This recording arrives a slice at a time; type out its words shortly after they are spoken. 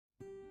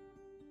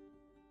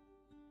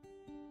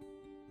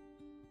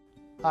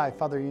Hi,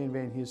 Father Ian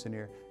Van Heusen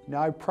here.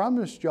 Now, I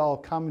promised y'all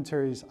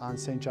commentaries on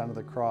St. John of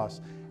the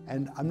Cross,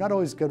 and I'm not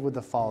always good with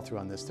the follow-through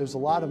on this. There's a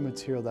lot of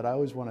material that I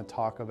always want to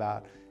talk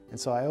about, and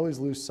so I always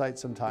lose sight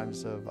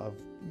sometimes of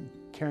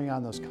carrying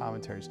on those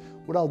commentaries.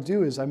 What I'll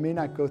do is I may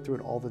not go through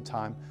it all the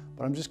time,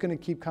 but I'm just going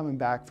to keep coming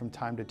back from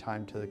time to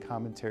time to the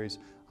commentaries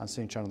on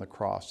St. John of the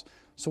Cross.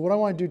 So what I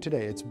want to do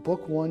today, it's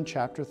Book 1,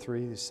 Chapter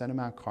 3, the Ascent of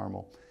Mount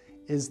Carmel.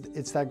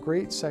 It's that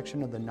great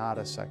section of the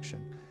Nada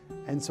section.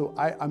 And so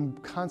I'm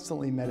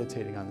constantly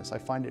meditating on this. I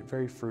find it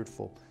very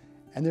fruitful.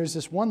 And there's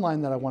this one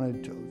line that I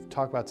wanted to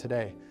talk about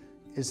today,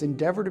 is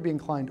endeavor to be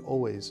inclined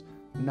always,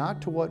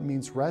 not to what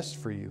means rest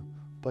for you,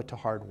 but to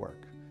hard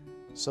work.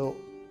 So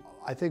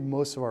I think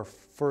most of our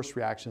first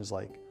reaction is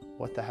like,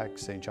 what the heck,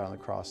 St. John of the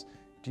Cross?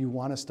 Do you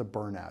want us to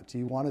burn out? Do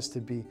you want us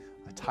to be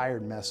a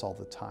tired mess all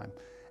the time?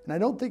 And I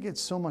don't think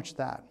it's so much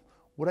that.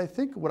 What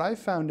I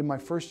found in my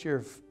first year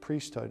of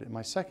priesthood, in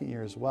my second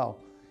year as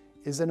well,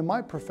 is that in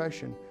my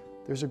profession,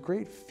 there's a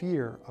great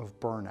fear of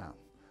burnout.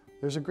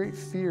 There's a great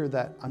fear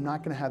that I'm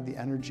not going to have the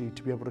energy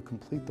to be able to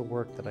complete the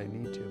work that I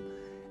need to.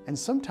 And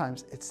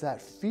sometimes it's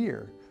that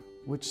fear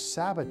which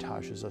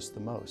sabotages us the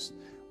most.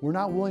 We're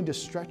not willing to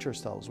stretch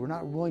ourselves. We're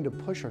not willing to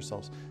push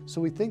ourselves. So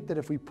we think that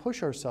if we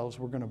push ourselves,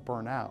 we're going to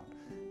burn out.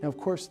 Now, of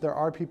course, there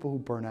are people who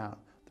burn out.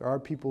 There are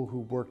people who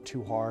work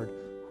too hard,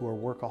 who are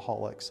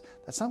workaholics.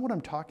 That's not what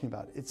I'm talking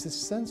about. It's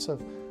this sense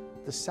of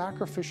the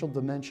sacrificial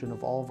dimension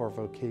of all of our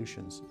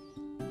vocations.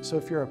 So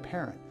if you're a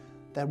parent,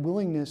 that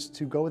willingness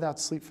to go without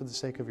sleep for the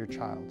sake of your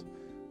child,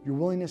 your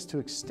willingness to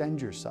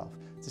extend yourself,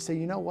 to say,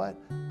 you know what,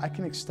 I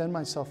can extend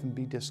myself and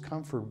be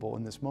discomfortable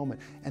in this moment.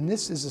 And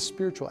this is a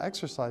spiritual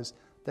exercise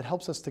that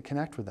helps us to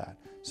connect with that.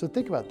 So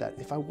think about that.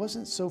 If I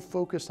wasn't so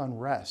focused on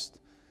rest,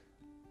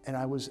 and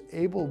I was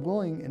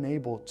willing and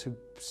able to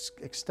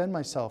extend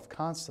myself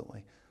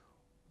constantly,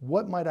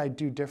 what might I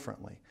do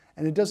differently?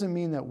 And it doesn't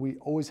mean that we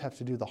always have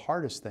to do the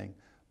hardest thing,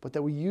 but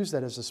that we use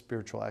that as a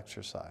spiritual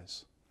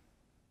exercise.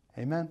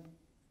 Amen?